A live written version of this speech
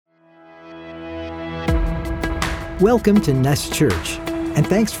Welcome to Nest Church, and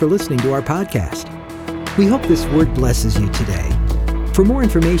thanks for listening to our podcast. We hope this word blesses you today. For more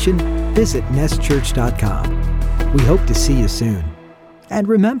information, visit nestchurch.com. We hope to see you soon. And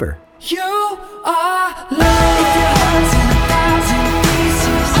remember, you are loved. If your heart's in 1,000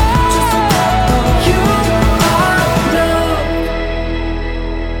 pieces, just let that go. You are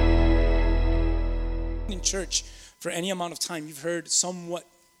loved. In church for any amount of time, you've heard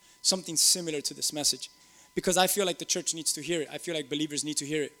something similar to this message, because I feel like the church needs to hear it. I feel like believers need to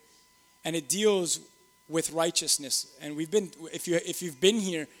hear it, and it deals with righteousness. And if you've been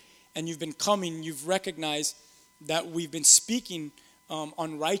here and you've been coming, you've recognized that we've been speaking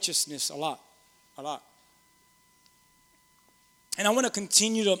on righteousness a lot. And I want to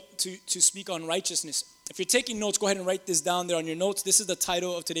continue to speak on righteousness. If you're taking notes, go ahead and write this down there on your notes. This is the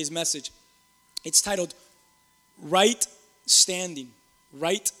title of today's message. It's titled Right Standing.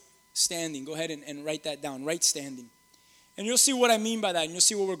 Right Standing. Go ahead and write that down. Right standing. And you'll see what I mean by that, and you'll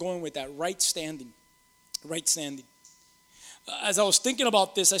see where we're going with that. Right standing. Right standing. As I was thinking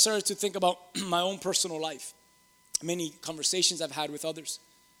about this, I started to think about my own personal life. Many conversations I've had with others.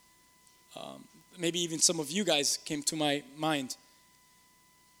 Maybe even some of you guys came to my mind.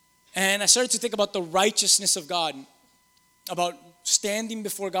 And I started to think about the righteousness of God, about standing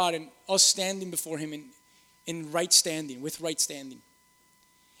before God and us standing before Him in right standing, with right standing.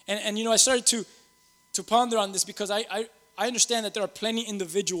 And I started to ponder on this, because I understand that there are plenty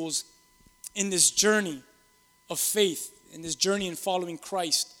individuals in this journey of faith, in this journey in following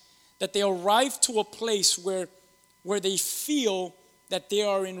Christ, that they arrive to a place where they feel that they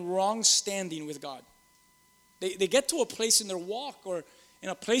are in wrong standing with God. They get to a place in their walk or in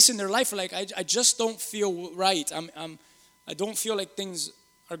a place in their life where, like, I just don't feel right. I don't feel like things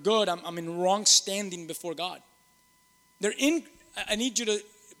are good. I'm in wrong standing before God. I need you to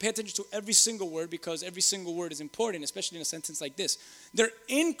pay attention to every single word, because every single word is important, especially in a sentence like this. They're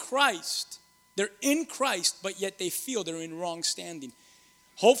in Christ, but yet they feel they're in wrong standing.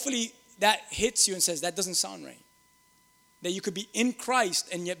 Hopefully that hits you and says, that doesn't sound right. That you could be in Christ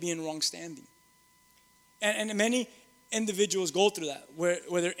and yet be in wrong standing. And many individuals go through that, where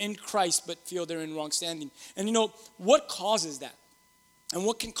they're in Christ but feel they're in wrong standing. And what causes that? And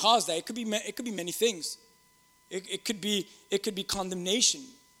what can cause that? It could be many things. It could be condemnation,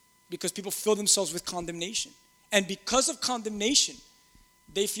 because people fill themselves with condemnation. And because of condemnation,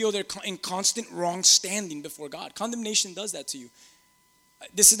 they feel they're in constant wrong standing before God. Condemnation does that to you.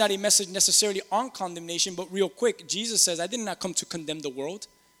 This is not a message necessarily on condemnation, but real quick, Jesus says, I did not come to condemn the world,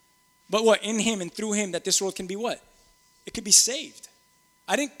 but what? In Him and through Him, that this world can be what? It could be saved.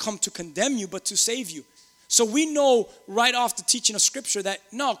 I didn't come to condemn you, but to save you. So we know right off the teaching of Scripture that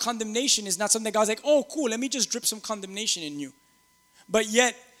no, condemnation is not something that God's like, oh, cool, let me just drip some condemnation in you. But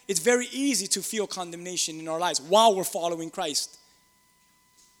yet, it's very easy to feel condemnation in our lives while we're following Christ.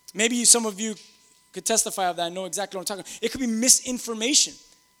 Maybe some of you could testify of that. I know exactly what I'm talking about. It could be misinformation.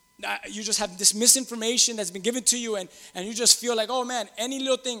 You just have this misinformation that's been given to you, and you just feel like, oh man, any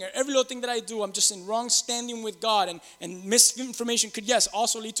little thing or every little thing that I do, I'm just in wrong standing with God. And misinformation could, yes,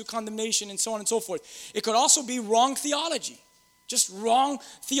 also lead to condemnation and so on and so forth. It could also be wrong theology. Just wrong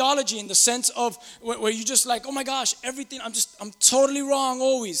theology in the sense of where you just like, oh my gosh, everything, I'm totally wrong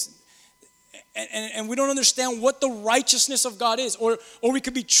always. And we don't understand what the righteousness of God is. Or we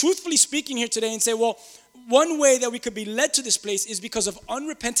could be truthfully speaking here today and say, well, one way that we could be led to this place is because of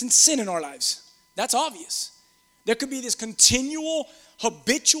unrepentant sin in our lives. That's obvious. There could be this continual,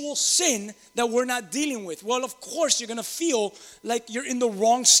 habitual sin that we're not dealing with. Well, of course, you're going to feel like you're in the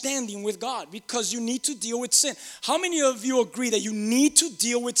wrong standing with God, because you need to deal with sin. How many of you agree that you need to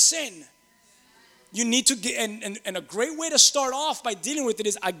deal with sin? You need to get, and a great way to start off by dealing with it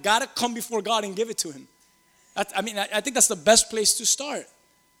is, I got to come before God and give it to Him. I think that's the best place to start.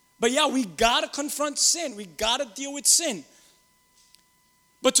 But yeah, we got to confront sin. We got to deal with sin.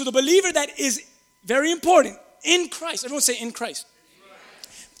 But to the believer, that is very important. In Christ. Everyone say in Christ.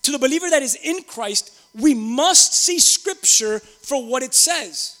 To the believer that is in Christ, we must see Scripture for what it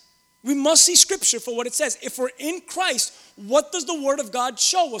says. We must see Scripture for what it says. If we're in Christ, what does the Word of God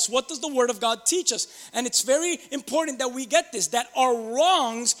show us? What does the Word of God teach us? And it's very important that we get this, that our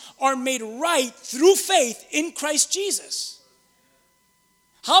wrongs are made right through faith in Christ Jesus.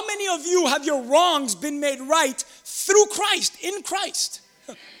 How many of you have your wrongs been made right through Christ, in Christ?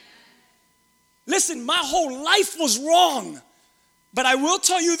 Listen, my whole life was wrong. But I will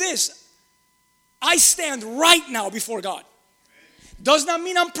tell you this, I stand right now before God. Does not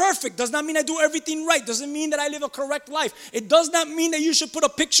mean I'm perfect. Does not mean I do everything right. Doesn't mean that I live a correct life. It does not mean that you should put a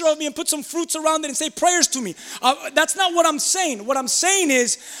picture of me and put some fruits around it and say prayers to me. That's not what I'm saying. What I'm saying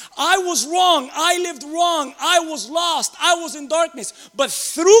is I was wrong. I lived wrong. I was lost. I was in darkness. But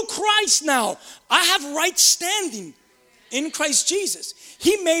through Christ now, I have right standing in Christ Jesus.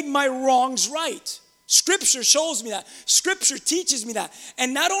 He made my wrongs right. Scripture shows me that. Scripture teaches me that.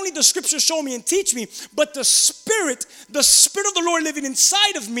 And not only does Scripture show me and teach me, but the Spirit of the Lord living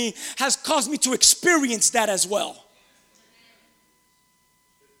inside of me has caused me to experience that as well.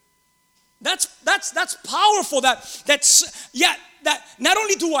 That's powerful. That not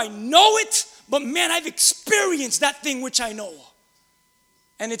only do I know it, but man, I've experienced that thing which I know.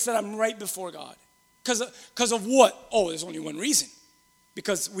 And it's that I'm right before God. Because of what? Oh, there's only one reason.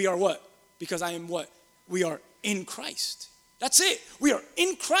 Because we are what? Because I am what? We are in Christ. That's it. We are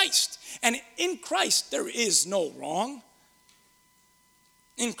in Christ. And in Christ, there is no wrong.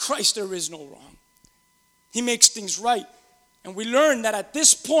 In Christ, there is no wrong. He makes things right. And we learn that at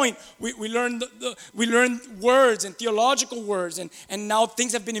this point, we learn words and theological words. And now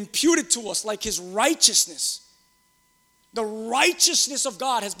things have been imputed to us like his righteousness. The righteousness of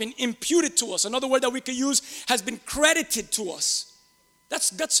God has been imputed to us. Another word that we could use has been credited to us.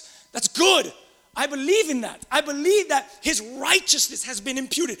 That's good. I believe in that. I believe that his righteousness has been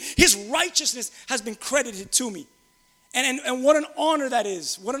imputed. His righteousness has been credited to me. And what an honor that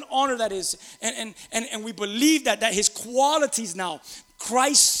is. What an honor that is. And we believe that his qualities now,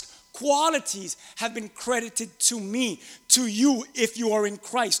 Christ's qualities have been credited to me, to you, if you are in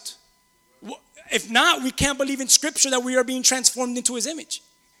Christ. If not, we can't believe in Scripture that we are being transformed into his image.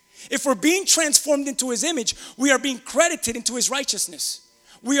 If we're being transformed into his image, we are being credited into his righteousness.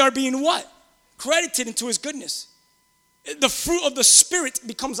 We are being what? Credited into his goodness. The fruit of the Spirit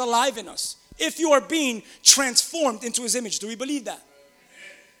becomes alive in us. If you are being transformed into his image, do we believe that?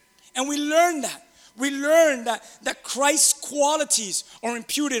 And we learn that. We learn that Christ's qualities are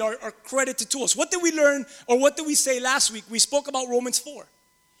imputed, are credited to us. What did we learn, or what did we say last week? We spoke about Romans 4.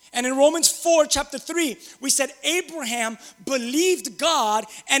 And in Romans 4, chapter 3, we said Abraham believed God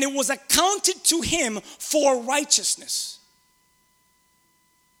and it was accounted to him for righteousness.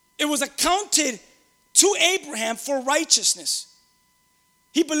 It was accounted to Abraham for righteousness.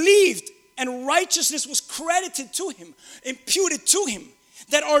 He believed and righteousness was credited to him, imputed to him.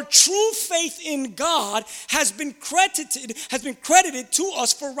 That our true faith in God has been credited to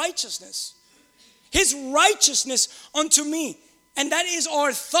us for righteousness. His righteousness unto me. And that is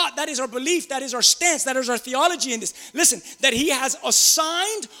our thought, that is our belief, that is our stance, that is our theology in this. Listen, that he has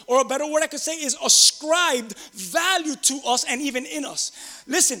assigned, or a better word I could say is ascribed value to us and even in us.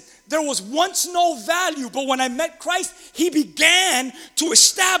 Listen, there was once no value, but when I met Christ, he began to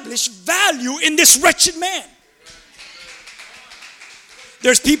establish value in this wretched man.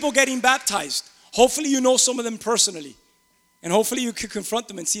 There's people getting baptized. Hopefully you know some of them personally. And hopefully you can confront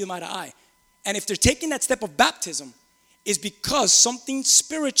them and see them eye to eye. And if they're taking that step of baptism, is because something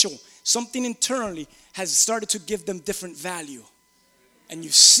spiritual, something internally has started to give them different value. And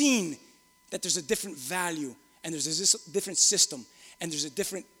you've seen that there's a different value, and there's this different system, and there's a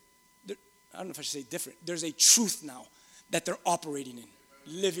different, I don't know if I should say different, there's a truth now that they're operating in,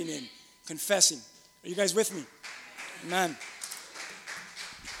 living in, confessing. Are you guys with me? Amen.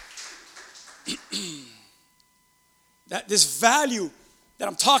 That this value that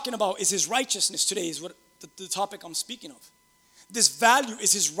I'm talking about is his righteousness today, is what the topic I'm speaking of. This value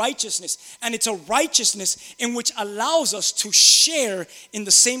is his righteousness, and it's a righteousness in which allows us to share in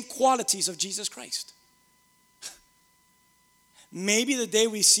the same qualities of Jesus Christ. Maybe the day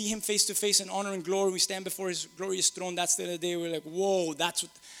we see him face to face in honor and glory, we stand before his glorious throne, that's the day we're like, whoa, that's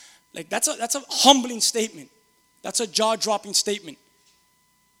a humbling statement. That's a jaw-dropping statement.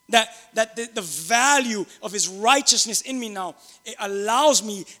 That the value of his righteousness in me now, it allows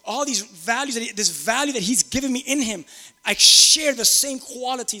me all these values, this value that he's given me in him. I share the same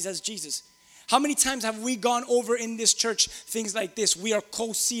qualities as Jesus. How many times have we gone over in this church things like this? We are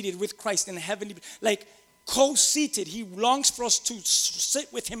co-seated with Christ in heavenly, like co-seated. He longs for us to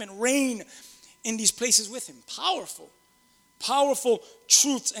sit with him and reign in these places with him. Powerful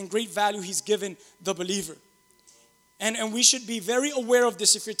truths and great value he's given the believer. And we should be very aware of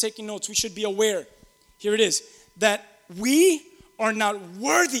this. If you're taking notes, we should be aware. Here it is. That we are not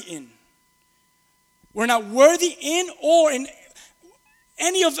worthy in. We're not worthy in or in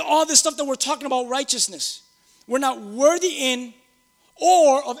any of all this stuff that we're talking about, righteousness. We're not worthy in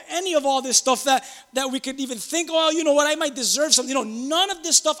or of any of all this stuff that we could even think, oh, you know what, I might deserve something. You know, none of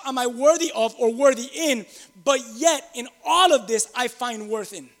this stuff am I worthy of or worthy in. But yet, in all of this, I find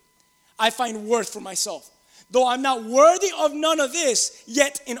worth in. I find worth for myself. Though I'm not worthy of none of this,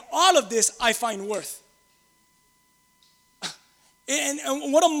 yet in all of this I find worth. And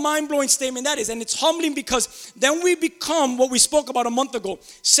what a mind-blowing statement that is. And it's humbling because then we become what we spoke about a month ago.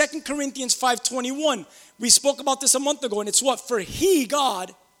 2 Corinthians 5:21. We spoke about this a month ago, and it's what? For he,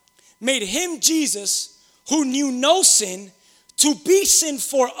 God, made him, Jesus, who knew no sin, to be sin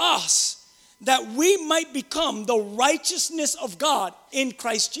for us, that we might become the righteousness of God in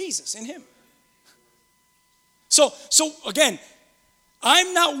Christ Jesus, in him. So again,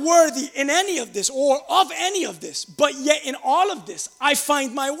 I'm not worthy in any of this or of any of this, but yet in all of this, I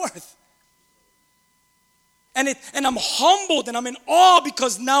find my worth. And I'm humbled and I'm in awe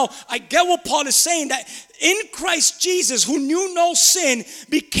because now I get what Paul is saying, that in Christ Jesus, who knew no sin,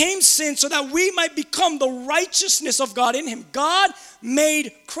 became sin so that we might become the righteousness of God in him. God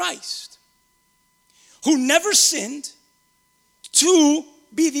made Christ, who never sinned, to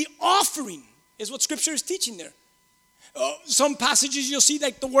be the offering, is what Scripture is teaching there. Some passages you'll see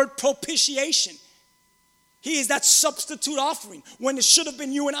like the word propitiation. He is that substitute offering when it should have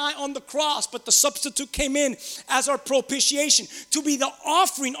been you and I on the cross, but the substitute came in as our propitiation to be the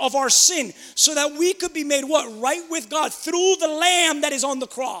offering of our sin so that we could be made what? Right with God through the Lamb that is on the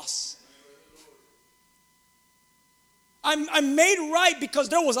cross. I'm made right because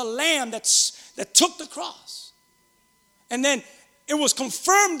there was a lamb that took the cross. And then it was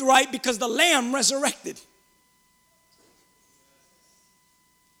confirmed right because the lamb resurrected.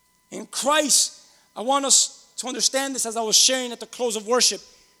 In Christ, I want us to understand this as I was sharing at the close of worship.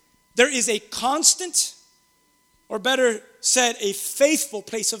 There is a constant, or better said, a faithful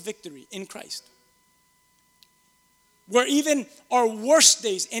place of victory in Christ. Where even our worst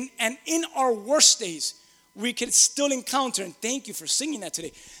days, and in our worst days, we could still encounter, and thank you for singing that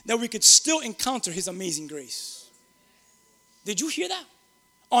today, that we could still encounter his amazing grace. Did you hear that?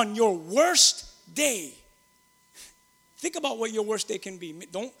 On your worst day. Think about what your worst day can be.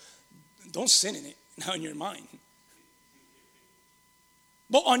 Don't sin in it now in your mind.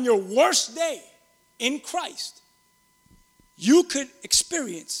 But on your worst day in Christ, you could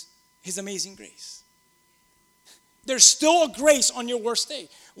experience his amazing grace. There's still a grace on your worst day.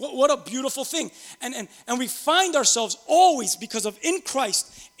 What a beautiful thing. And we find ourselves always, because of in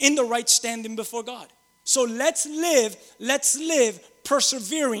Christ, in the right standing before God. So let's live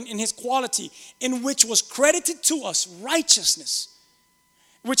persevering in his quality, in which was credited to us righteousness,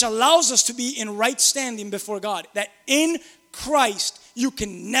 which allows us to be in right standing before God. That in Christ, you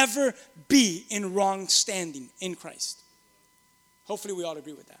can never be in wrong standing in Christ. Hopefully we all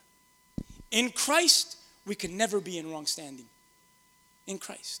agree with that. In Christ, we can never be in wrong standing. In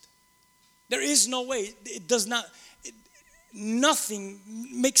Christ. There is no way. It does not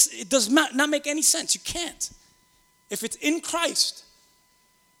make any sense. You can't. If it's in Christ,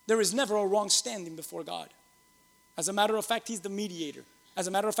 there is never a wrong standing before God. As a matter of fact, he's the mediator. As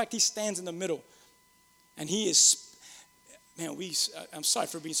a matter of fact, he stands in the middle. And he is, I'm sorry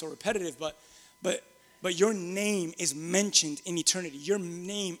for being so repetitive, but your name is mentioned in eternity. Your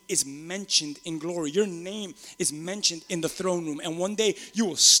name is mentioned in glory. Your name is mentioned in the throne room. And one day you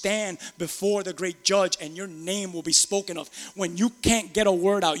will stand before the great judge and your name will be spoken of. When you can't get a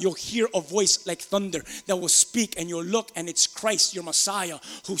word out, you'll hear a voice like thunder that will speak, and you'll look, and it's Christ, your Messiah,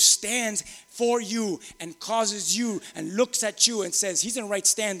 who stands for you and causes you and looks at you and says, he's in right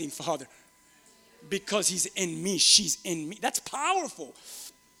standing, Father, because he's in me, she's in me. That's powerful.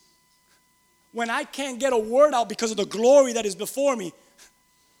 When I can't get a word out because of the glory that is before me,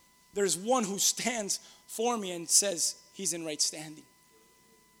 there's one who stands for me and says, he's in right standing.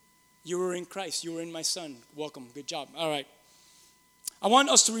 You were in Christ. You were in my Son. Welcome. Good job. All right. I want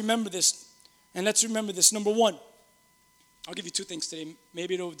us to remember this, and let's remember this. Number one, I'll give you two things today.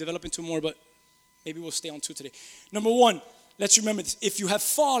 Maybe it'll develop into more, but maybe we'll stay on two today. Number one, let's remember this. If you have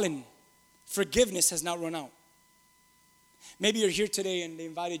fallen, forgiveness has not run out. Maybe you're here today and they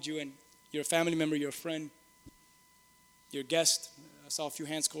invited you, and you're a family member, you're a friend, you're a guest. I saw a few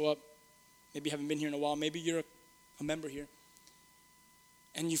hands go up. Maybe you haven't been here in a while. Maybe you're a member here.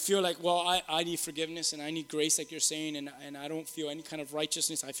 And you feel like, well, I need forgiveness and I need grace, like you're saying, and I don't feel any kind of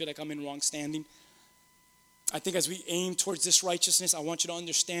righteousness. I feel like I'm in wrong standing. I think as we aim towards this righteousness, I want you to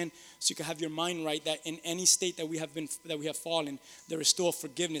understand, so you can have your mind right, that in any state that we have fallen, there is still a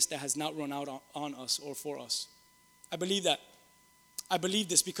forgiveness that has not run out on us or for us. I believe that. I believe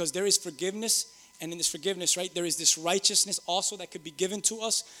this because there is forgiveness, and in this forgiveness, right, there is this righteousness also that could be given to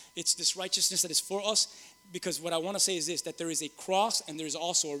us. It's this righteousness that is for us, because what I want to say is this, that there is a cross and there is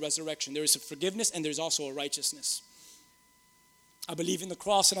also a resurrection. There is a forgiveness and there is also a righteousness. I believe in the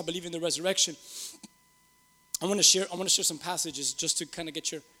cross and I believe in the resurrection. I want to share some passages just to kind of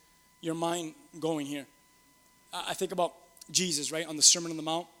get your mind going here. I think about Jesus, right, on the Sermon on the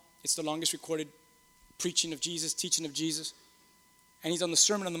Mount. It's the longest recorded preaching of Jesus, teaching of Jesus. And he's on the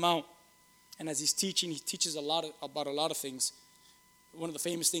Sermon on the Mount. And as he's teaching, he teaches about a lot of things. One of the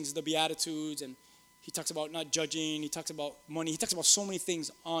famous things is the Beatitudes, and he talks about not judging, he talks about money, he talks about so many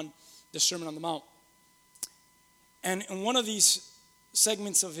things on the Sermon on the Mount. And in one of these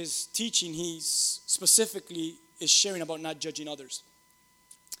segments of his teaching, he specifically is sharing about not judging others.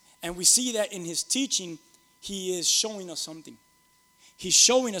 And we see that in his teaching, he is showing us something. He's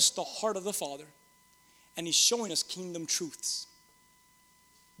showing us the heart of the Father, and he's showing us kingdom truths.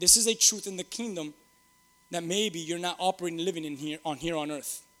 This is a truth in the kingdom that maybe you're not operating, living in here on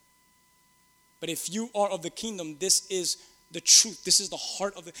earth. But if you are of the kingdom, this is the truth. This is the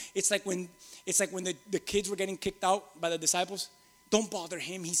heart of it. It's like when the kids were getting kicked out by the disciples. Don't bother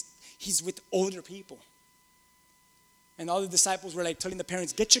him. He's with older people. And all the disciples were like telling the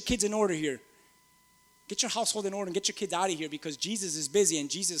parents, get your kids in order here. Get your household in order and get your kids out of here because Jesus is busy. And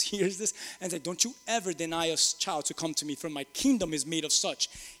Jesus hears this and said, don't you ever deny a child to come to me, for my kingdom is made of such.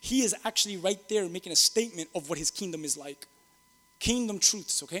 He is actually right there making a statement of what his kingdom is like. Kingdom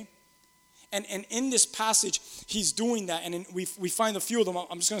truths, okay? And in this passage, he's doing that. And we find a few of them.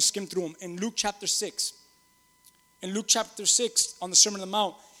 I'm just going to skim through them. In Luke chapter 6. In Luke chapter 6, on the Sermon on the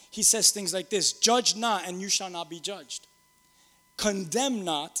Mount, he says things like this. Judge not, and you shall not be judged. Condemn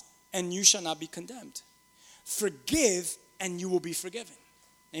not, and you shall not be condemned. Forgive, and you will be forgiven.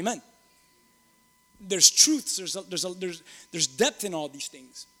 Amen. There's truths. There's depth in all these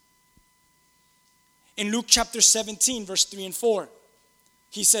things. In Luke chapter 17, verse 3 and 4,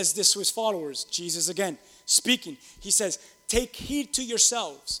 he says this to his followers. Jesus again speaking. He says, take heed to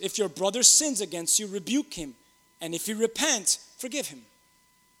yourselves. If your brother sins against you, rebuke him. And if he repents, forgive him.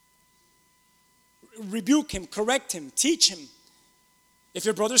 Rebuke him, correct him, teach him. If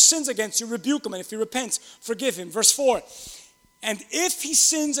your brother sins against you, rebuke him. And if he repents, forgive him. Verse 4. And if he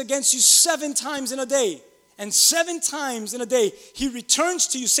sins against you 7 times in a day, and 7 times in a day he returns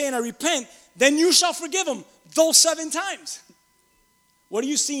to you saying, I repent, then you shall forgive him those 7 times. What are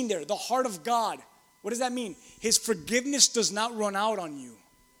you seeing there? The heart of God. What does that mean? His forgiveness does not run out on you.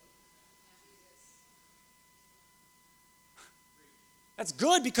 That's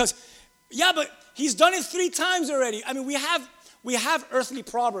good because, yeah, but he's done it 3 times already. I mean, we have earthly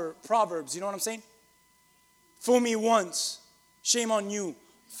proverbs, you know what I'm saying? Fool me once, shame on you.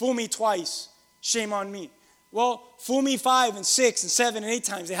 Fool me twice, shame on me. Well, fool me 5 and 6 and 7 and 8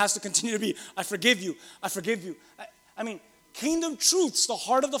 times. It has to continue to be, I forgive you, I forgive you. I mean, kingdom truths, the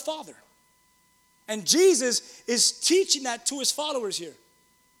heart of the Father. And Jesus is teaching that to his followers here.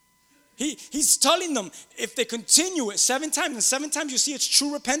 He's telling them, if they continue it 7 times, and 7 times you see it's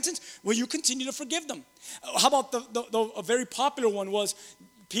true repentance, will you continue to forgive them? How about a very popular one was,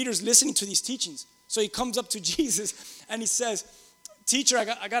 Peter's listening to these teachings. So he comes up to Jesus and he says, teacher, I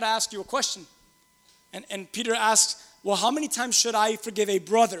got to ask you a question. And Peter asks, well, how many times should I forgive a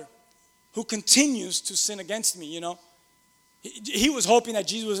brother who continues to sin against me, you know? He was hoping that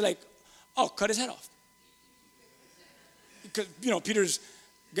Jesus was like, oh, cut his head off. Because, you know, Peter's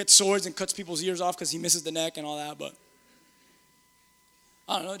gets swords and cuts people's ears off because he misses the neck and all that, but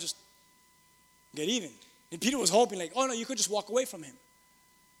I don't know, just get even. And Peter was hoping like, oh no, you could just walk away from him.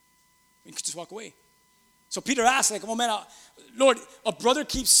 You could just walk away. So Peter asked like, oh man, Lord, a brother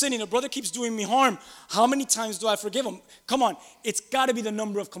keeps sinning, a brother keeps doing me harm. How many times do I forgive him? Come on, it's got to be the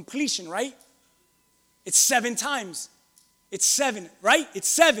number of completion, right? It's 7 times. It's 7, right? It's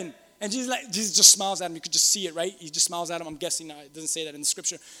 7. And Jesus just smiles at him. You could just see it, right? He just smiles at him. I'm guessing it doesn't say that in the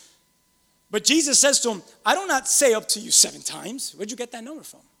scripture. But Jesus says to him, I do not say up to you 7 times. Where'd you get that number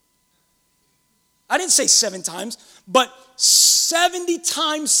from? I didn't say 7 times, but 70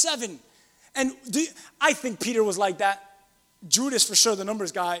 times 7. And I think Peter was like that. Judas, for sure, the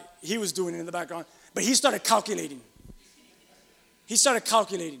numbers guy, he was doing it in the background. But he started calculating.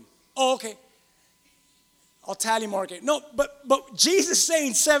 Oh, okay. I'll tally mark it. No, but Jesus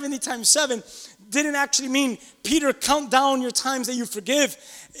saying 70 times 7 didn't actually mean, Peter, count down your times that you forgive.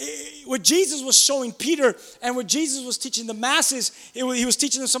 What Jesus was showing Peter and what Jesus was teaching the masses, he was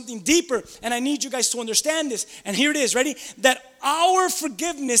teaching them something deeper. And I need you guys to understand this. And here it is, ready? That our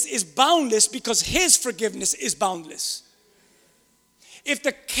forgiveness is boundless because his forgiveness is boundless. If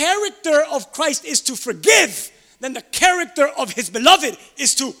the character of Christ is to forgive, then the character of his beloved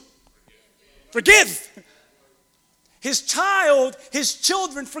is to forgive. His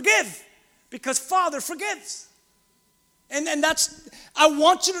children forgive because Father forgives. And that's, I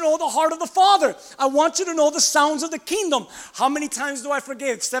want you to know the heart of the Father. I want you to know the sounds of the kingdom. How many times do I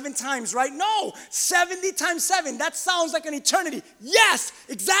forgive? 7 times, right? No, 70 times 7. That sounds like an eternity. Yes,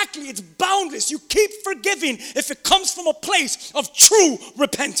 exactly. It's boundless. You keep forgiving if it comes from a place of true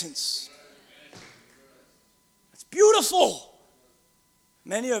repentance. It's beautiful.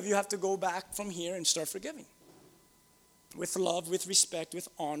 Many of you have to go back from here and start forgiving. With love, with respect, with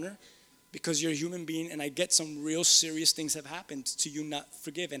honor. Because you're a human being, and I get some real serious things have happened to you not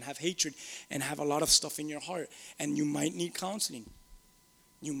forgive and have hatred and have a lot of stuff in your heart. And you might need counseling.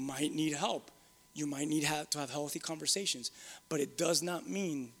 You might need help. You might need to have healthy conversations. But it does not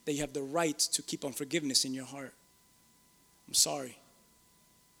mean that you have the right to keep unforgiveness in your heart. I'm sorry.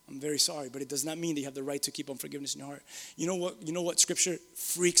 I'm very sorry, but it does not mean that you have the right to keep unforgiveness in your heart. You know what scripture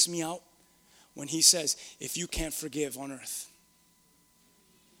freaks me out? When he says, if you can't forgive on earth,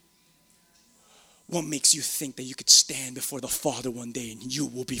 what makes you think that you could stand before the Father one day and you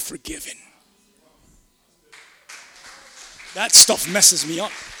will be forgiven? That stuff messes me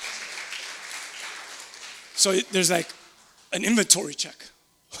up. So there's like an inventory check.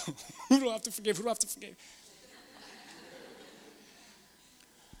 Who do I have to forgive? Who do I have to forgive?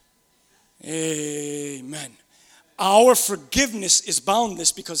 Amen. Our forgiveness is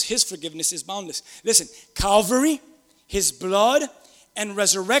boundless because his forgiveness is boundless. Listen, Calvary, his blood, and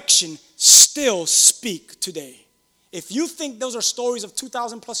resurrection still speak today. If you think those are stories of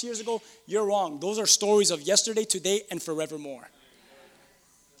 2,000 plus years ago, you're wrong. Those are stories of yesterday, today, and forevermore.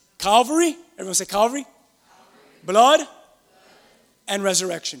 Calvary, everyone say Calvary. Blood and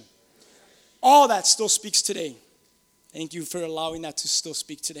resurrection. All that still speaks today. Thank you for allowing that to still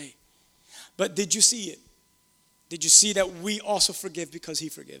speak today. But did you see it? Did you see that we also forgive because he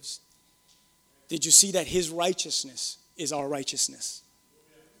forgives? Did you see that his righteousness is our righteousness?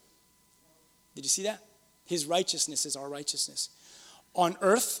 Did you see that? His righteousness is our righteousness. On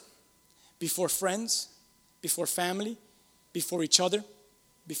earth, before friends, before family, before each other,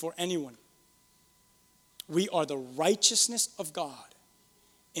 before anyone. We are the righteousness of God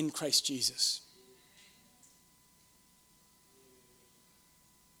in Christ Jesus.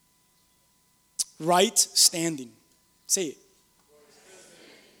 Right standing. Say it.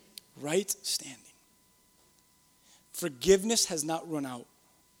 Right standing. Forgiveness has not run out.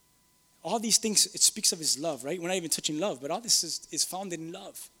 All these things, it speaks of his love, right? We're not even touching love, but all this is founded in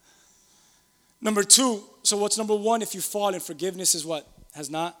love. Number 2, so what's number 1? If you fall, and forgiveness is what?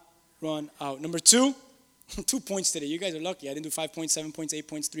 Has not run out. Number 2, 2 points today. You guys are lucky. I didn't do 5 points, 7 points, 8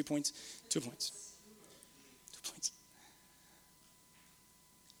 points, 3 points, 2 points. 2 points.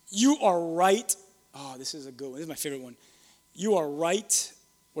 You are right. Oh, this is a good one. This is my favorite one. You are right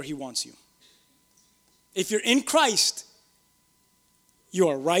where he wants you. If you're in Christ, you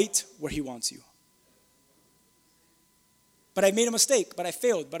are right where he wants you. But I made a mistake, but I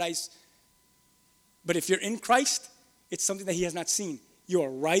failed, but if you're in Christ, it's something that he has not seen. You are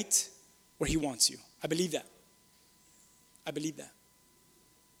right where he wants you. I believe that. I believe that.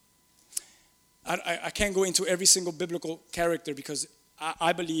 I can't go into every single biblical character because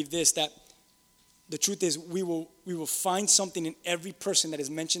I believe this, that the truth is we will find something in every person that is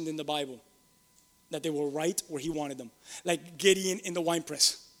mentioned in the Bible, that they were right where he wanted them. Like Gideon in the wine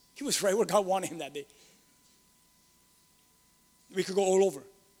press. He was right where God wanted him that day. We could go all over.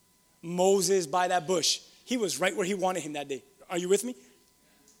 Moses by that bush. He was right where he wanted him that day. Are you with me?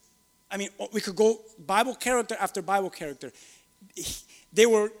 I mean, we could go Bible character after Bible character. They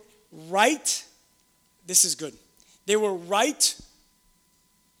were right. This is good. They were right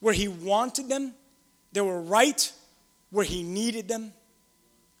where he wanted them. They were right where he needed them.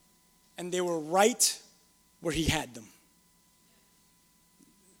 And they were right where he had them.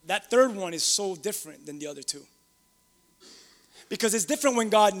 That third one is so different than the other two. Because it's different when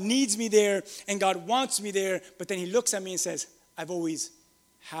God needs me there and God wants me there, but then he looks at me and says, I've always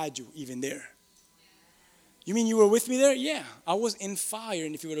had you even there. You mean you were with me there? Yeah, I was in fire,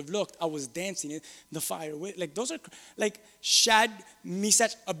 and if you would have looked, I was dancing in the fire. Like those are like Shad,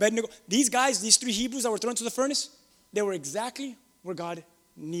 Meshach, Abednego. These guys, these 3 Hebrews that were thrown to the furnace, they were exactly where God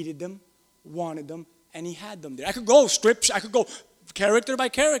needed them, wanted them, and he had them there. I could go scripture, I could go character by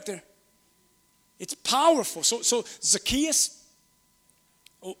character. It's powerful. So Zacchaeus,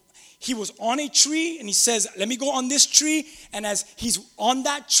 he was on a tree and he says, let me go on this tree. And as he's on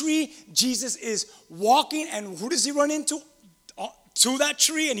that tree, Jesus is walking, and who does he run into? To that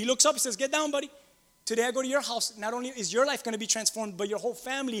tree. And he looks up, he says, get down, buddy. Today I go to your house. Not only is your life going to be transformed, but your whole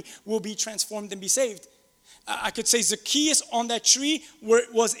family will be transformed and be saved. I could say Zacchaeus on that tree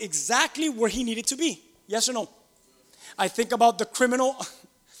was exactly where he needed to be. Yes or no? I think about the criminal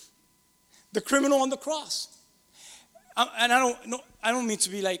on the cross. And I don't mean to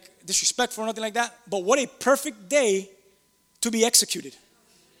be like disrespectful or nothing like that, but what a perfect day to be executed.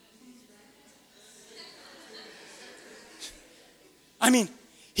 I mean,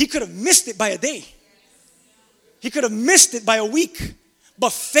 he could have missed it by a day. He could have missed it by a week.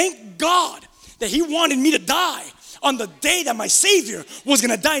 But thank God that he wanted me to die on the day that my Savior was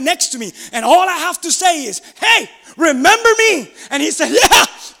going to die next to me. And all I have to say is, hey, remember me? And he said, yeah,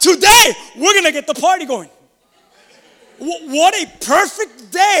 today we're going to get the party going. What a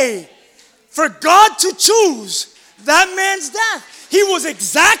perfect day for God to choose that man's death. He was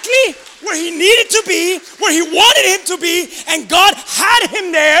exactly where he needed to be, where he wanted him to be, and God had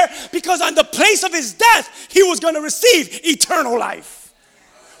him there because on the place of his death, he was going to receive eternal life.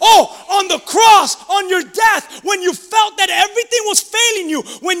 Oh, on the cross, on your death, when you felt that everything was failing you,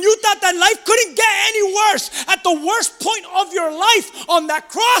 when you thought that life couldn't get any worse, at the worst point of your life on that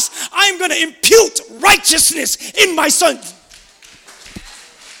cross, I'm going to impute righteousness in my son.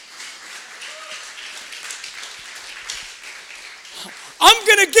 I'm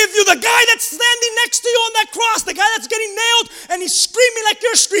going to give you the guy that's standing next to you on that cross, the guy that's getting nailed, and he's screaming like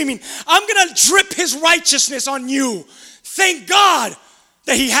you're screaming. I'm going to drip his righteousness on you. Thank God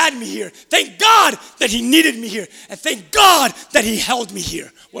that he had me here. Thank God that he needed me here. And thank God that he held me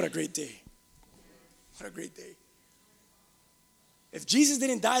here. What a great day. What a great day. If Jesus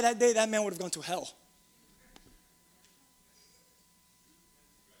didn't die that day, that man would have gone to hell.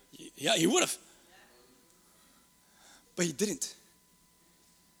 Yeah, he would have. But he didn't.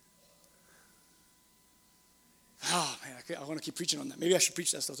 Oh, man, I want to keep preaching on that. Maybe I should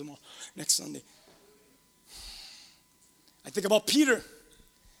preach that stuff tomorrow, next Sunday. I think about Peter.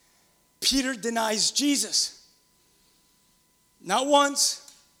 Peter denies Jesus. Not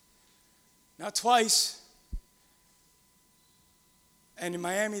once, not twice. And in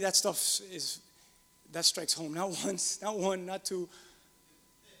Miami, that stuff that strikes home. Not once, not one, not two.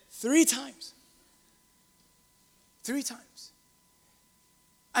 3 times. 3 times.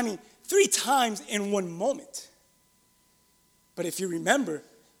 I mean, 3 times in one moment. But if you remember,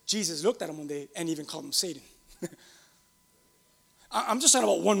 Jesus looked at him one day and even called him Satan. I'm just talking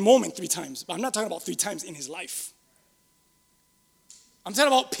about one moment 3 times, but I'm not talking about 3 times in his life. I'm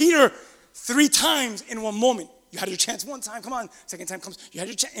talking about Peter 3 times in one moment. You had your chance one time, come on. Second time comes, you had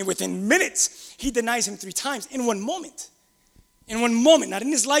your chance. And within minutes, he denies him 3 times in one moment. In one moment, not in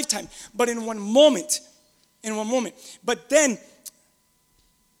his lifetime, but in one moment. In one moment. But then,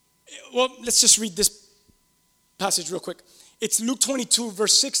 well, let's just read this passage real quick. It's Luke 22,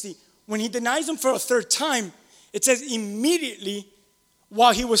 verse 60. When he denies him for a 3rd time, it says immediately,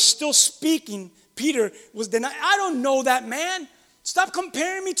 while he was still speaking, Peter was denied. I don't know that man. Stop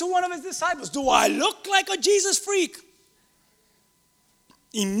comparing me to one of his disciples. Do I look like a Jesus freak?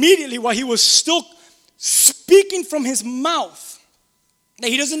 Immediately, while he was still speaking from his mouth that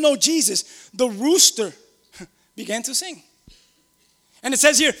he doesn't know Jesus, the rooster began to sing. And it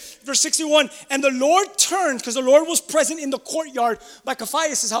says here, verse 61, and the Lord turned, because the Lord was present in the courtyard by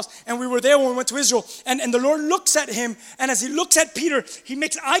Caiaphas' house, and we were there when we went to Israel, and the Lord looks at him, and as he looks at Peter, he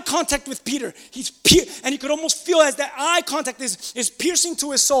makes eye contact with Peter. And you could almost feel as that eye contact is piercing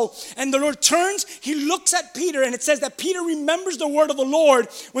to his soul. And the Lord turns, he looks at Peter, and it says that Peter remembers the word of the Lord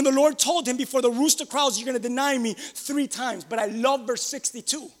when the Lord told him, before the rooster crows, you're going to deny me 3 times. But I love verse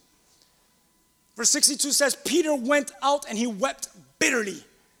 62. Verse 62 says, Peter went out and he wept bitterly.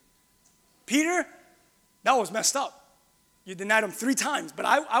 Peter, that was messed up. You denied him 3 times, but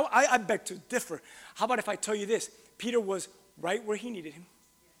I beg to differ. How about if I tell you this? Peter was right where he needed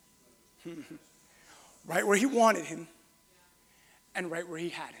him, right where he wanted him, and right where he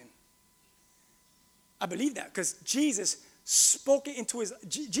had him. I believe that because Jesus spoke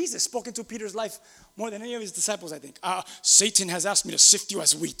into Peter's life more than any of his disciples, I think. Satan has asked me to sift you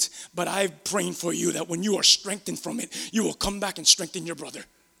as wheat, but I'm praying for you that when you are strengthened from it, you will come back and strengthen your brother.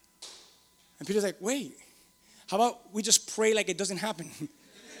 And Peter's like, wait, how about we just pray like it doesn't happen?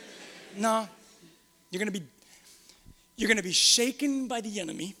 No, you're going to be shaken by the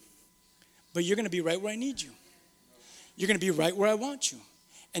enemy, but you're going to be right where I need you. You're going to be right where I want you.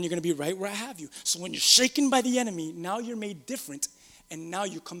 And you're going to be right where I have you. So when you're shaken by the enemy, now you're made different. And now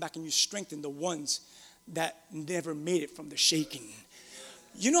you come back and you strengthen the ones that never made it from the shaking.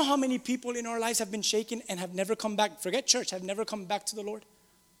 You know how many people in our lives have been shaken and have never come back? Forget church, have never come back to the Lord.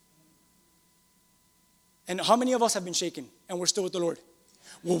 And how many of us have been shaken and we're still with the Lord?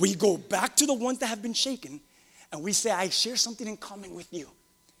 Well, we go back to the ones that have been shaken and we say, I share something in common with you.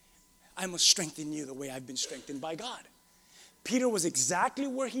 I must strengthen you the way I've been strengthened by God. Peter was exactly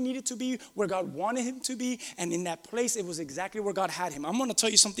where he needed to be, where God wanted him to be, and in that place, it was exactly where God had him. I'm going to tell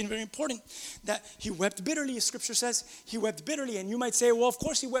you something very important, that he wept bitterly, as Scripture says. He wept bitterly, and you might say, well, of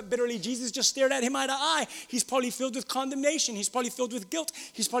course he wept bitterly. Jesus just stared at him eye to eye. He's probably filled with condemnation. He's probably filled with guilt.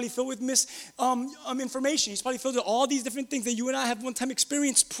 He's probably filled with misinformation. He's probably filled with all these different things that you and I have one time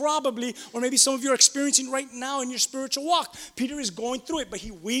experienced, probably, or maybe some of you are experiencing right now in your spiritual walk. Peter is going through it, but he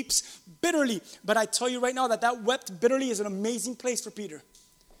weeps bitterly. But I tell you right now that wept bitterly is an amazing place for Peter,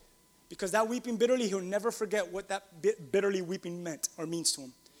 because that weeping bitterly, he'll never forget what that bitterly weeping meant or means to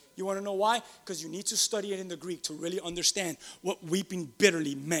him. You want to know why? Because you need to study it in the Greek to really understand what weeping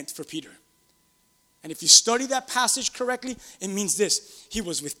bitterly meant for Peter. And if you study that passage correctly, it means this: he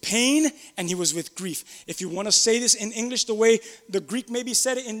was with pain and he was with grief. If you want to say this in English the way the Greek maybe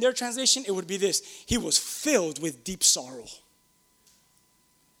said it in their translation, it would be this: he was filled with deep sorrow.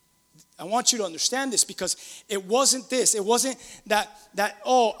 I want you to understand this, because it wasn't this. It wasn't that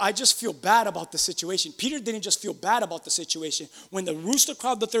oh, I just feel bad about the situation. Peter didn't just feel bad about the situation. When the rooster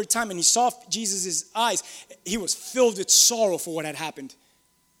crowed the third time and he saw Jesus' eyes, he was filled with sorrow for what had happened.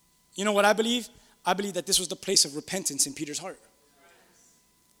 You know what I believe? I believe that this was the place of repentance in Peter's heart.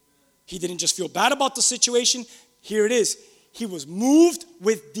 He didn't just feel bad about the situation. Here it is. He was moved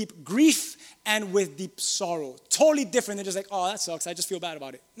with deep grief and with deep sorrow. Totally different than just like, oh, that sucks, I just feel bad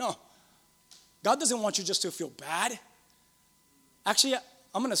about it. No. God doesn't want you just to feel bad. Actually,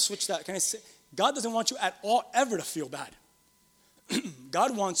 I'm going to switch that. Can I say, God doesn't want you at all ever to feel bad.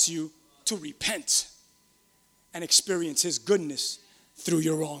 God wants you to repent and experience His goodness through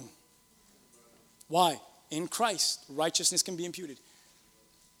your wrong. Why? In Christ, righteousness can be imputed.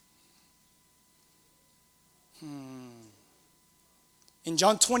 In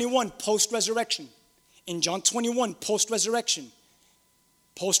John 21, post-resurrection.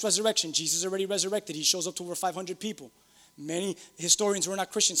 Post-resurrection, Jesus already resurrected. He shows up to over 500 people. Many historians who are not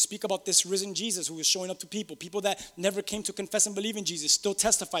Christians speak about this risen Jesus who was showing up to people. People that never came to confess and believe in Jesus still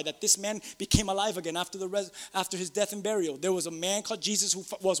testify that this man became alive again after his death and burial. There was a man called Jesus who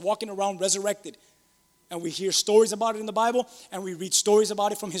was walking around resurrected. And we hear stories about it in the Bible, and we read stories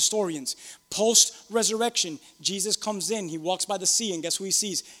about it from historians. Post-resurrection, Jesus comes in. He walks by the sea, and guess who he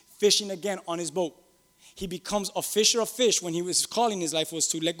sees? Fishing again on his boat. He becomes a fisher of fish. When he was calling his life was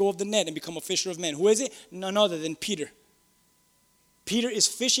to let go of the net and become a fisher of men. Who is it? None other than Peter. Peter is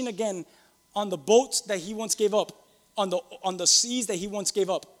fishing again on the boats that he once gave up, on the seas that he once gave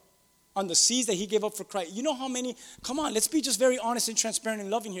up, on the seas that he gave up for Christ. You know how many, come on, let's be just very honest and transparent and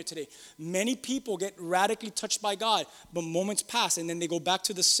loving here today. Many people get radically touched by God, but moments pass and then they go back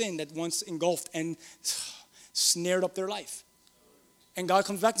to the sin that once engulfed and snared up their life. And God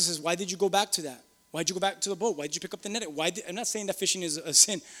comes back and says, why did you go back to that? Why did you go back to the boat? Why did you pick up the net? I'm not saying that fishing is a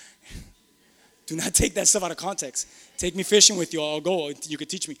sin. Do not take that stuff out of context. Take me fishing with you. I'll go. You could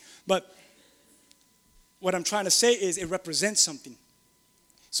teach me. But what I'm trying to say is it represents something.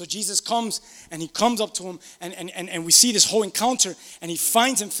 So Jesus comes and he comes up to him and we see this whole encounter and he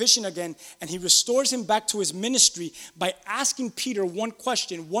finds him fishing again and he restores him back to his ministry by asking Peter one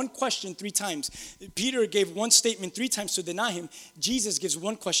question 3 times. Peter gave one statement 3 times to deny him. Jesus gives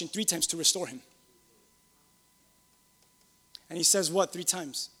one question 3 times to restore him. And he says what 3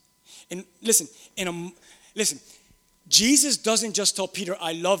 times? And listen, Jesus doesn't just tell Peter,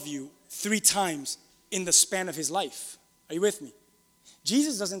 I love you 3 times in the span of his life. Are you with me?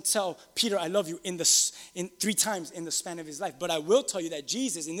 Jesus doesn't tell Peter, I love you in 3 times in the span of his life. But I will tell you that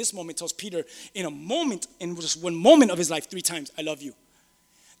Jesus in this moment tells Peter in just one moment of his life 3 times, I love you.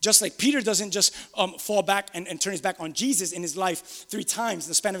 Just like Peter doesn't just fall back and turn his back on Jesus in his life 3 times,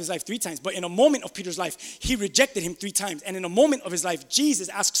 the span of his life 3 times. But in a moment of Peter's life, he rejected him 3 times. And in a moment of his life, Jesus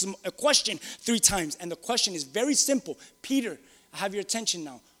asks him a question 3 times. And the question is very simple. Peter, I have your attention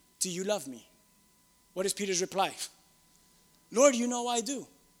now. Do you love me? What is Peter's reply? Lord, you know I do.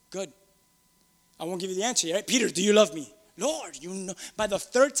 Good. I won't give you the answer yet. Peter, do you love me? Lord, you know. By the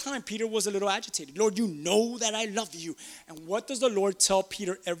 3rd time, Peter was a little agitated. Lord, you know that I love you. And what does the Lord tell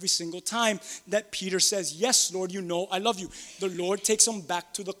Peter every single time that Peter says, yes, Lord, you know I love you? The Lord takes him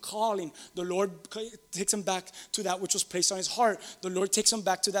back to the calling. The Lord takes him back to that which was placed on his heart. The Lord takes him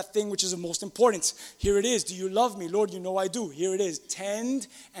back to that thing which is the most important. Here it is. Do you love me? Lord, you know I do. Here it is. Tend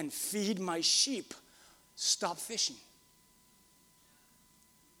and feed my sheep. Stop fishing.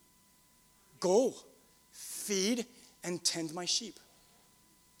 Go, feed, and tend my sheep.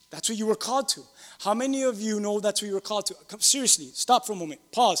 That's what you were called to. How many of you know that's what you were called to? Seriously, stop for a moment.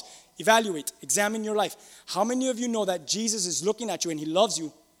 Pause, evaluate, examine your life. How many of you know that Jesus is looking at you and he loves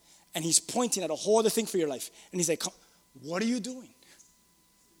you and he's pointing at a whole other thing for your life? And he's like, what are you doing?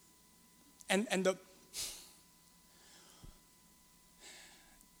 And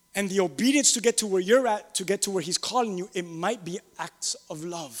And the obedience to get to where you're at, to get to where he's calling you, it might be acts of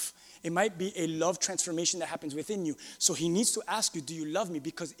love. It might be a love transformation that happens within you. So he needs to ask you, do you love me?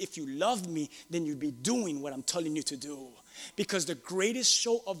 Because if you love me, then you'd be doing what I'm telling you to do. Because the greatest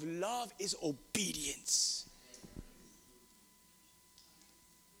show of love is obedience.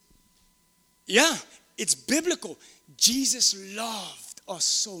 Yeah, it's biblical. Jesus loved us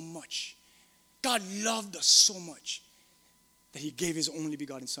so much. God loved us so much that he gave his only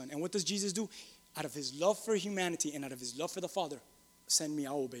begotten son. And what does Jesus do? Out of his love for humanity and out of his love for the Father, send me,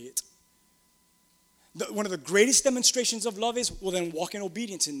 I'll obey it. One of the greatest demonstrations of love is, well, then walk in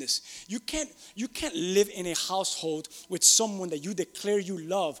obedience in this. You can't live in a household with someone that you declare you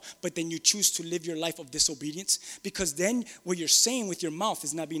love, but then you choose to live your life of disobedience, because then what you're saying with your mouth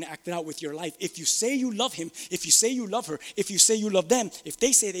is not being acted out with your life. If you say you love him, if you say you love her, if you say you love them, if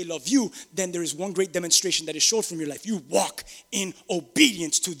they say they love you, then there is one great demonstration that is showed from your life. You walk in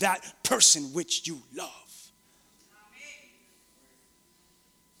obedience to that person which you love.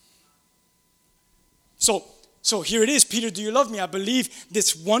 So here it is. Peter, do you love me? I believe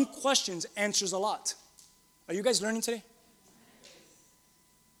this one question answers a lot. Are you guys learning today?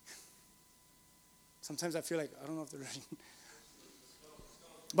 Sometimes I feel like, I don't know if they're learning.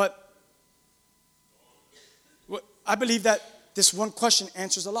 But I believe that this one question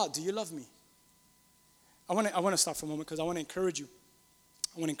answers a lot. Do you love me? I want to stop for a moment because I want to encourage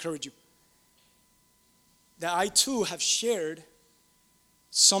you. That I too have shared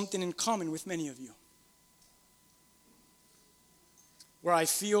something in common with many of you. Where I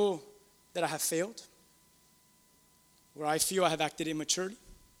feel that I have failed, where I feel I have acted immaturely,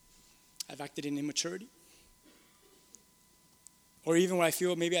 or even where I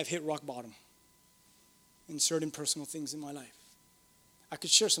feel maybe I've hit rock bottom in certain personal things in my life. I could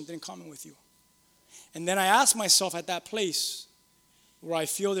share something in common with you. And then I ask myself at that place where I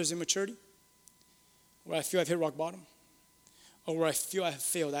feel there's immaturity, where I feel I've hit rock bottom, or where I feel I have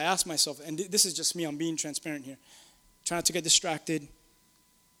failed, I ask myself, and this is just me, I'm being transparent here, try not to get distracted,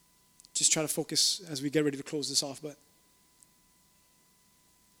 just try to focus as we get ready to close this off, but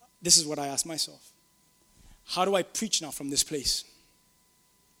this is what I ask myself. How do I preach now from this place?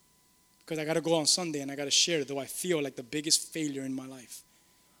 Because I got to go on Sunday and I got to share, though I feel like the biggest failure in my life.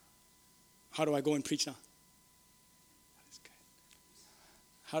 How do I go and preach now?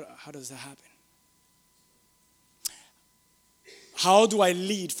 How does that happen? How do I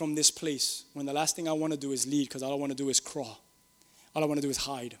lead from this place when the last thing I want to do is lead, because all I want to do is crawl. All I want to do is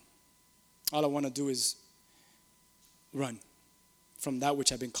hide. All I want to do is run from that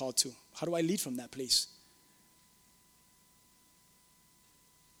which I've been called to. How do I lead from that place?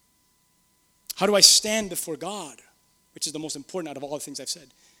 How do I stand before God, which is the most important out of all the things I've said?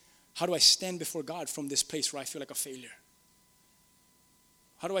 How do I stand before God from this place where I feel like a failure?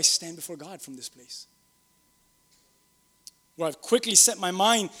 How do I stand before God from this place? Where I've quickly set my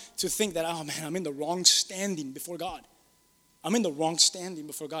mind to think that, oh man, I'm in the wrong standing before God.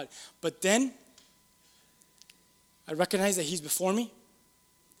 But then I recognize that he's before me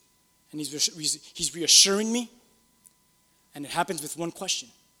and he's reassuring me, and it happens with one question.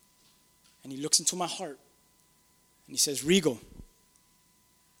 And he looks into my heart and he says, Regal,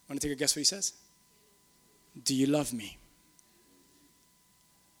 want to take a guess what he says? Do you love me?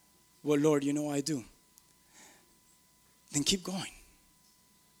 Well, Lord, you know I do. Then keep going.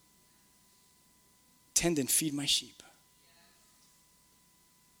 Tend and feed my sheep.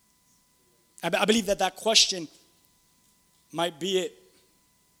 I believe that question might be it.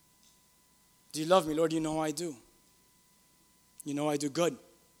 Do you love me, Lord? You know I do. You know I do. Good.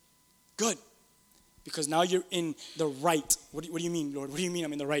 Because now you're in the right. What do you mean, Lord? What do you mean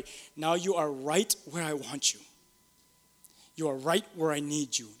I'm in the right? Now you are right where I want you. You are right where I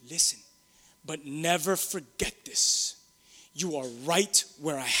need you. Listen, but never forget this. You are right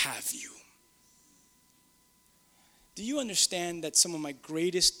where I have you. Do you understand that some of my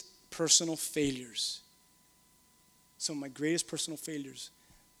greatest personal failures,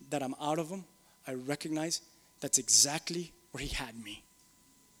 that I'm out of them, I recognize that's exactly where he had me.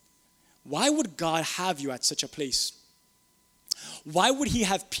 Why would God have you at such a place? Why would he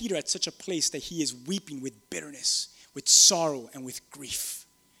have Peter at such a place that he is weeping with bitterness, with sorrow, and with grief?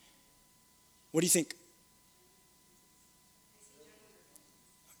 What do you think?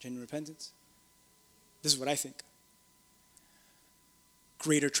 Genuine repentance? This is what I think.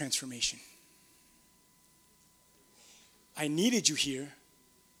 Greater transformation. I needed you here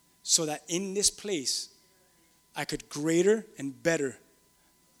so that in this place I could greater and better,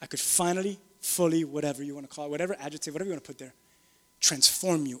 I could finally, fully, whatever you want to call it, whatever adjective, whatever you want to put there,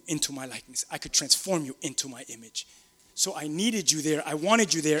 transform you into my likeness. I could transform you into my image. So I needed you there. I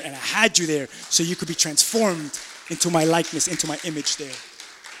wanted you there, and I had you there so you could be transformed into my likeness, into my image there.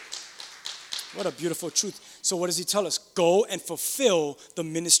 What a beautiful truth. So what does he tell us? Go and fulfill the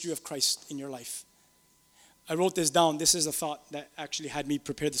ministry of Christ in your life. I wrote this down. This is a thought that actually had me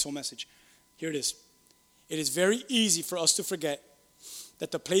prepare this whole message. Here it is. It is very easy for us to forget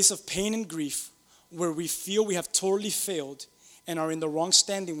that the place of pain and grief, where we feel we have totally failed and are in the wrong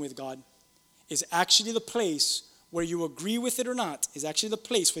standing with God, is actually the place where you agree with it or not, is actually the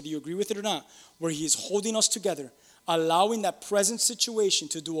place, whether you agree with it or not, where he is holding us together, allowing that present situation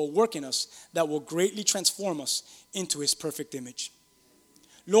to do a work in us that will greatly transform us into his perfect image.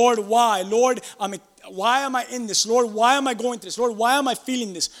 Lord, why? Lord, why am I in this? Lord, why am I going through this? Lord, why am I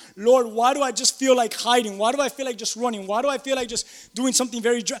feeling this? Lord, why do I just feel like hiding? Why do I feel like just running? Why do I feel like just doing something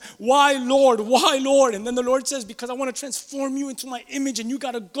very why, Lord? Why, Lord? And then the Lord says, because I want to transform you into my image, and you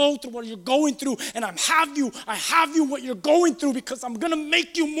got to go through what you're going through, and I have you what you're going through, because I'm going to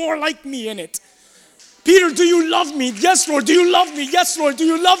make you more like me in it. Peter, do you love me? Yes, Lord. Do you love me? Yes, Lord. Do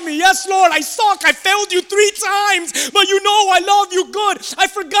you love me? Yes, Lord. I suck. I failed you 3 times, but you know I love you good. I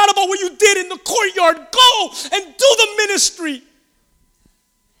forgot about what you did in the courtyard. Go and do the ministry.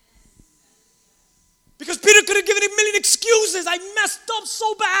 Because Peter could have given a million excuses. I messed up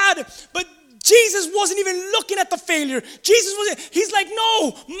so bad. But Jesus wasn't even looking at the failure. He's like,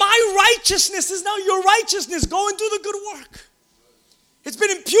 no, my righteousness is now your righteousness. Go and do the good work. It's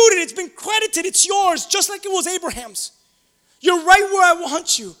been imputed, it's been credited, it's yours, just like it was Abraham's. You're right where I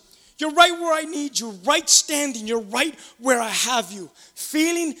want you. You're right where I need you. Right standing, you're right where I have you.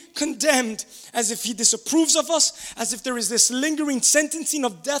 Feeling condemned as if he disapproves of us, as if there is this lingering sentencing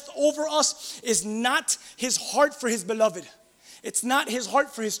of death over us, is not his heart for his beloved. It's not his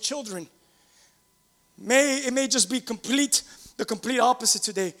heart for his children. It may just be the complete opposite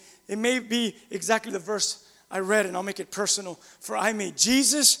today. It may be exactly the verse I read, and I'll make it personal. For I made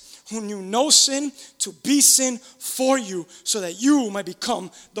Jesus, who knew no sin, to be sin for you, so that you might become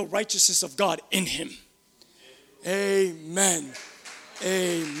the righteousness of God in him. Amen.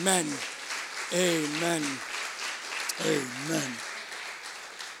 Amen. Amen. Amen.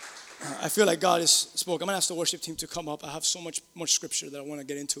 I feel like God has spoken. I'm going to ask the worship team to come up. I have so much scripture that I want to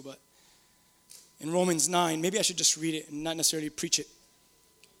get into, but in Romans 9, maybe I should just read it and not necessarily preach it.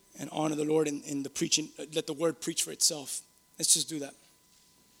 And honor the Lord in the preaching. Let the word preach for itself. Let's just do that.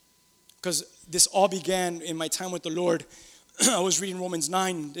 Because this all began in my time with the Lord. I was reading Romans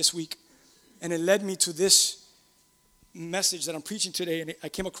 9 this week. And it led me to this message that I'm preaching today. And I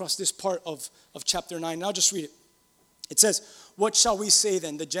came across this part of chapter 9. And I'll just read it. It says, what shall we say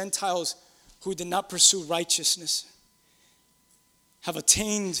then? The Gentiles who did not pursue righteousness have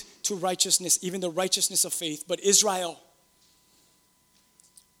attained to righteousness, even the righteousness of faith. But Israel,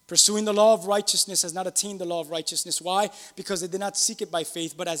 pursuing the law of righteousness, has not attained the law of righteousness. Why? Because they did not seek it by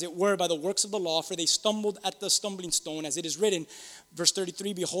faith, but as it were by the works of the law, for they stumbled at the stumbling stone, as it is written, verse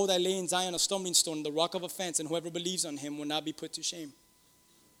 33, behold, I lay in Zion a stumbling stone, the rock of offense, and whoever believes on him will not be put to shame.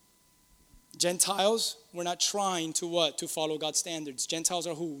 Gentiles, we're not trying to what? To follow God's standards. Gentiles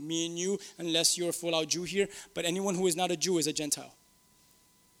are who? Me and you, unless you're a full-out Jew here, but anyone who is not a Jew is a Gentile.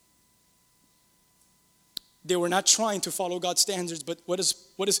 They were not trying to follow God's standards, but what is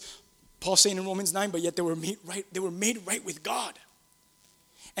Paul saying in Romans 9? But yet they were made right. They were made right with God.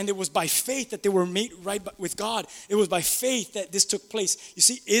 And it was by faith that they were made right with God. It was by faith that this took place. You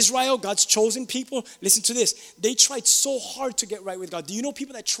see, Israel, God's chosen people, listen to this. They tried so hard to get right with God. Do you know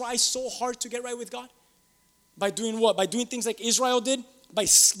people that try so hard to get right with God? By doing what? By doing things like Israel did? By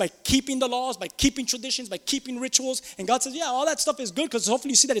keeping the laws, by keeping traditions, by keeping rituals. And God says, yeah, all that stuff is good because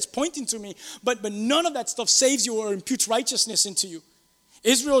hopefully you see that it's pointing to me. But none of that stuff saves you or imputes righteousness into you.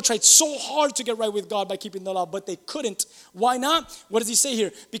 Israel tried so hard to get right with God by keeping the law, but they couldn't. Why not? What does he say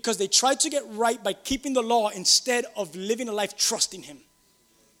here? Because they tried to get right by keeping the law instead of living a life trusting him.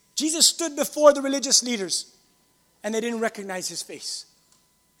 Jesus stood before the religious leaders and they didn't recognize his face.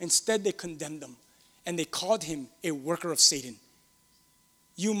 Instead, they condemned him and they called him a worker of Satan.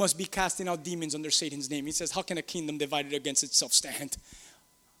 You must be casting out demons under Satan's name. He says, how can a kingdom divided against itself stand?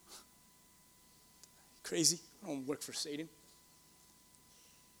 Crazy. I don't work for Satan.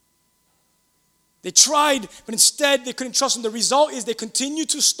 They tried, but instead they couldn't trust him. The result is they continue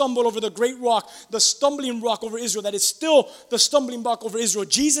to stumble over the great rock, the stumbling rock over Israel. That is still the stumbling block over Israel.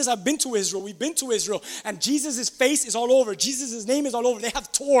 Jesus, I've been to Israel. We've been to Israel. And Jesus' face is all over. Jesus' name is all over. They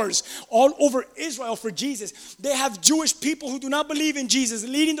have tours all over Israel for Jesus. They have Jewish people who do not believe in Jesus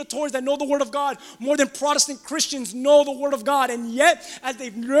leading the tours that know the Word of God more than Protestant Christians know the Word of God. And yet, as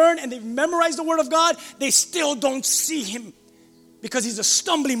they've learned and they've memorized the Word of God, they still don't see him because he's a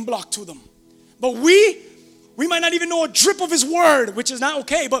stumbling block to them. But we We might not even know a drip of His word, which is not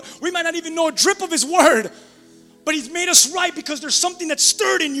okay, but we might not even know a drip of His word. But He's made us right because there's something that's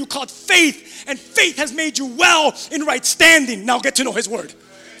stirred in you called faith, and faith has made you well in right standing. Now get to know His word.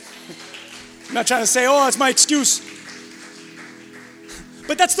 I'm not trying to say, oh, it's my excuse.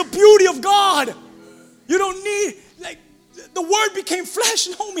 But that's the beauty of God. You don't need, like, the word became flesh.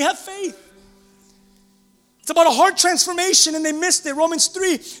 No, we have faith. It's about a heart transformation, and they missed it. Romans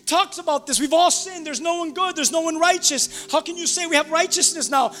 3 talks about this. We've all sinned. There's no one good. There's no one righteous. How can you say we have righteousness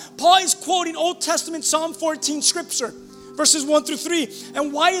now? Paul is quoting Old Testament Psalm 14 scripture, verses 1 through 3.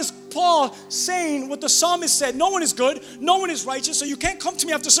 And why is Paul saying what the psalmist said? No one is good. No one is righteous. So you can't come to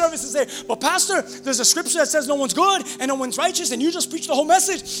me after service and say, well, pastor, there's a scripture that says no one's good and no one's righteous. And you just preached the whole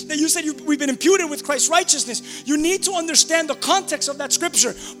message that you said we've been imputed with Christ's righteousness. You need to understand the context of that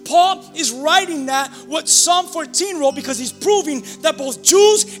scripture. Paul is writing that what Psalm 14 wrote because he's proving that both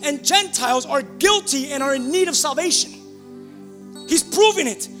Jews and Gentiles are guilty and are in need of salvation. He's proving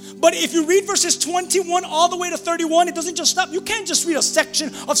it. But if you read verses 21 all the way to 31, it doesn't just stop. You can't just read a section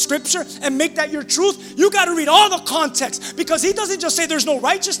of scripture and make that your truth. You got to read all the context, because he doesn't just say there's no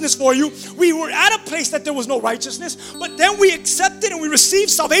righteousness for you. We were at a place that there was no righteousness, but then we accepted and we received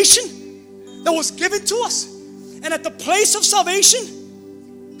salvation that was given to us. And at the place of salvation,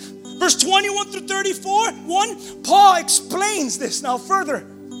 verse 21 through 34, Paul explains this now further.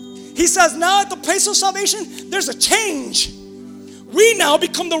 He says, now at the place of salvation, there's a change. We now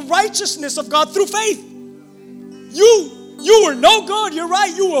become the righteousness of God through faith. You were no good, you're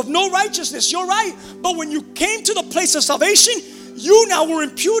right. You were of no righteousness, you're right. But when you came to the place of salvation, you now were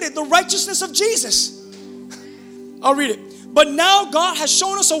imputed the righteousness of Jesus. I'll read it. But now God has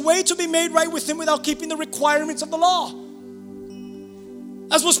shown us a way to be made right with Him without keeping the requirements of the law,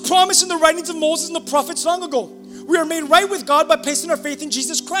 as was promised in the writings of Moses and the prophets long ago. We are made right with God by placing our faith in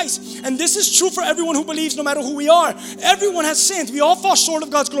Jesus Christ. And this is true for everyone who believes, no matter who we are. Everyone has sinned. We all fall short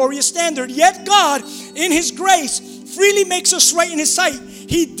of God's glorious standard. Yet God, in His grace, freely makes us right in His sight.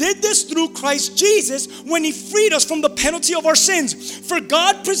 He did this through Christ Jesus when He freed us from the penalty of our sins. For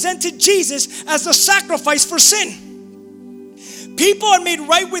God presented Jesus as the sacrifice for sin. People are made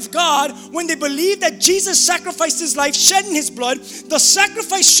right with God when they believe that Jesus sacrificed His life, shedding His blood. The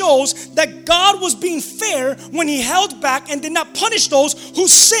sacrifice shows that God was being fair when He held back and did not punish those who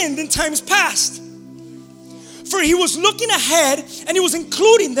sinned in times past. For He was looking ahead and He was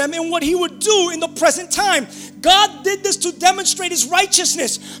including them in what He would do in the present time. God did this to demonstrate His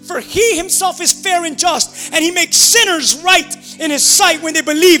righteousness, for He Himself is fair and just, and He makes sinners right in His sight when they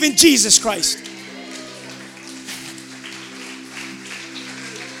believe in Jesus Christ.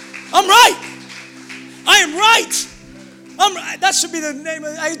 I'm right. I am right. I'm right. That should be the name.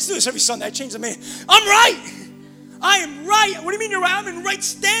 I do this every Sunday. I change the name. I'm right. I am right. What do you mean you're right? I'm in right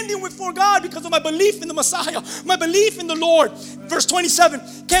standing before God because of my belief in the Messiah, my belief in the Lord. Verse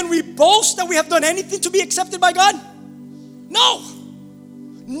 27. Can we boast that we have done anything to be accepted by God? No.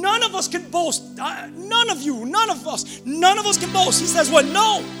 None of us can boast. None of you. None of us. None of us can boast. He says what?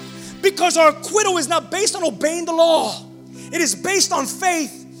 No. Because our acquittal is not based on obeying the law. It is based on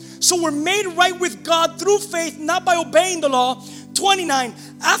faith. So we're made right with God through faith, not by obeying the law. 29,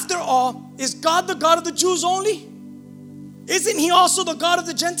 after all, is God the God of the Jews only? Isn't He also the God of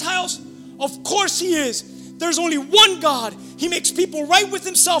the Gentiles? Of course He is. There's only one God. He makes people right with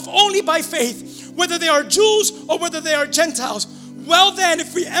Himself only by faith, whether they are Jews or whether they are Gentiles. Well then,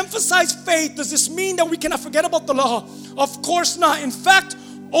 if we emphasize faith, does this mean that we cannot forget about the law? Of course not. In fact,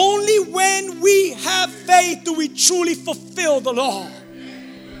 only when we have faith do we truly fulfill the law.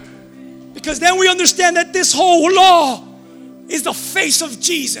 Because then we understand that this whole law is the face of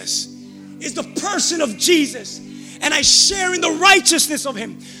Jesus, is the person of Jesus. And I share in the righteousness of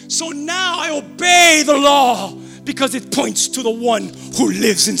Him. So now I obey the law because it points to the one who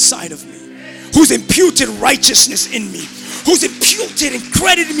lives inside of me, who's imputed righteousness in me, who's imputed and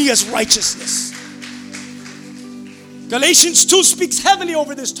credited me as righteousness. Galatians 2 speaks heavily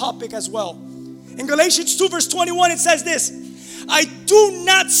over this topic as well. In Galatians 2 verse 21 it says this, I do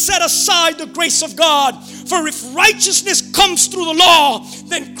not set aside the grace of God, for if righteousness comes through the law,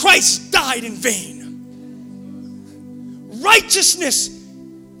 then Christ died in vain. Righteousness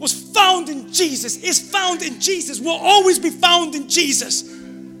was found in Jesus, is found in Jesus, will always be found in Jesus.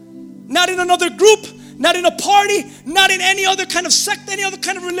 Not in another group, not in a party, not in any other kind of sect, any other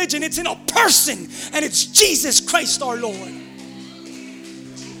kind of religion. It's in a person, and it's Jesus Christ our Lord.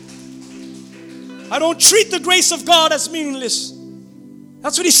 I don't treat the grace of God as meaningless.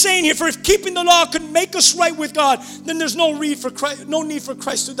 That's what he's saying here. For if keeping the law could make us right with God, then there's no need for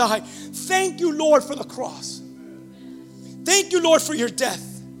Christ to die. Thank you, Lord, for the cross. Thank you, Lord, for your death.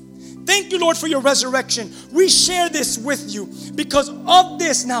 Thank you, Lord, for your resurrection. We share this with you because of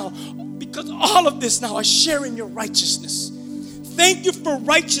this now. Because all of this now, I share in your righteousness. Thank you for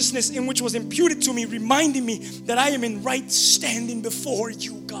righteousness in which was imputed to me, reminding me that I am in right standing before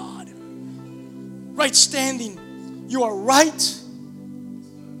you, God. Right standing. You are right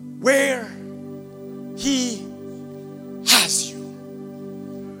where He has you.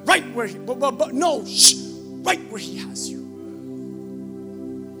 Right where He, right where He has you.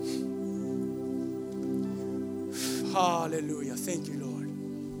 Hallelujah. Thank you,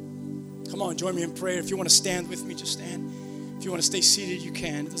 Lord. Come on, join me in prayer. If you want to stand with me, just stand. If you want to stay seated, you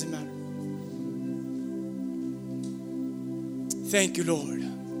can. It doesn't matter. Thank you, Lord.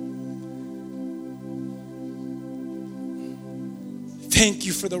 Thank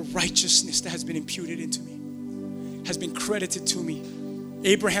you for the righteousness that has been imputed into me, has been credited to me.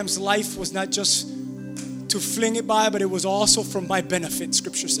 Abraham's life was not just to fling it by, but it was also for my benefit,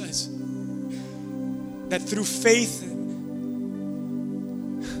 Scripture says. That through faith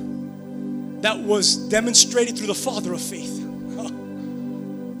that was demonstrated through the father of faith,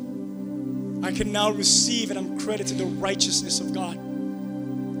 I can now receive and I'm credited the righteousness of God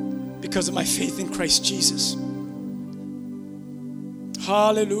because of my faith in Christ Jesus.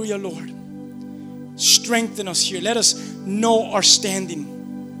 Hallelujah, Lord. Strengthen us here. Let us know our standing.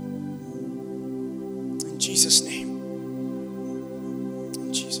 In Jesus' name.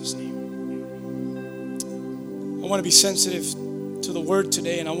 In Jesus' name. I want to be sensitive to the word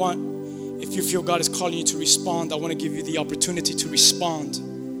today, and I want, if you feel God is calling you to respond, I want to give you the opportunity to respond.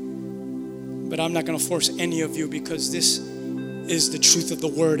 But I'm not going to force any of you, because this is the truth of the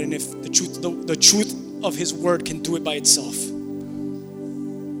word, and if the truth of His word can do it by itself.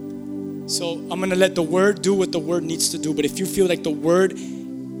 So I'm going to let the word do what the word needs to do. But if you feel like the word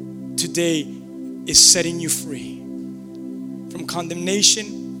today is setting you free from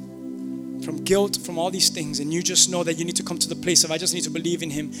condemnation, from guilt, from all these things, and you just know that you need to come to the place of, I just need to believe in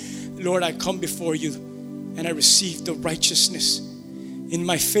Him. Lord, I come before you and I receive the righteousness. In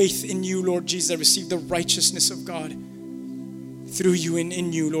my faith in you, Lord Jesus, I receive the righteousness of God through you and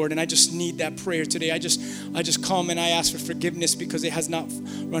in you, Lord. And I just need that prayer today. I just come and I ask for forgiveness because it has not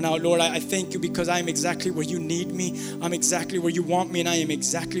run out. Lord, I thank you because I am exactly where you need me. I'm exactly where you want me, and I am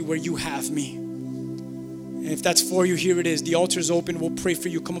exactly where you have me. And if that's for you, here it is. The altar is open. We'll pray for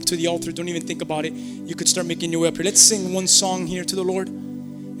you. Come up to the altar. Don't even think about it. You could start making your way up here. Let's sing one song here to the Lord.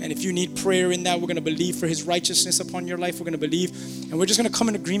 And if you need prayer in that, we're going to believe for His righteousness upon your life. We're going to believe, and we're just going to come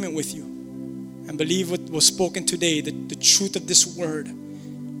in agreement with you and believe what was spoken today, the truth of this word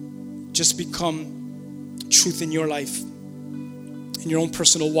just become truth in your life, in your own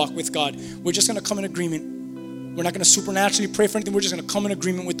personal walk with God. We're just going to come in agreement. We're not going to supernaturally pray for anything. We're just going to come in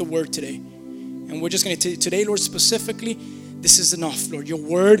agreement with the word today. And we're just going to, today, Lord, specifically, this is enough, Lord. Your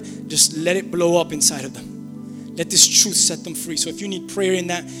word, just let it blow up inside of them. Let this truth set them free. So if you need prayer in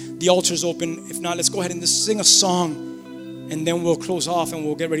that, the altar's open. If not, let's go ahead and just sing a song, and then we'll close off and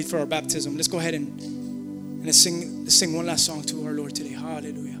we'll get ready for our baptism. Let's go ahead and let's sing one last song to our Lord today.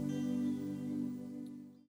 Hallelujah.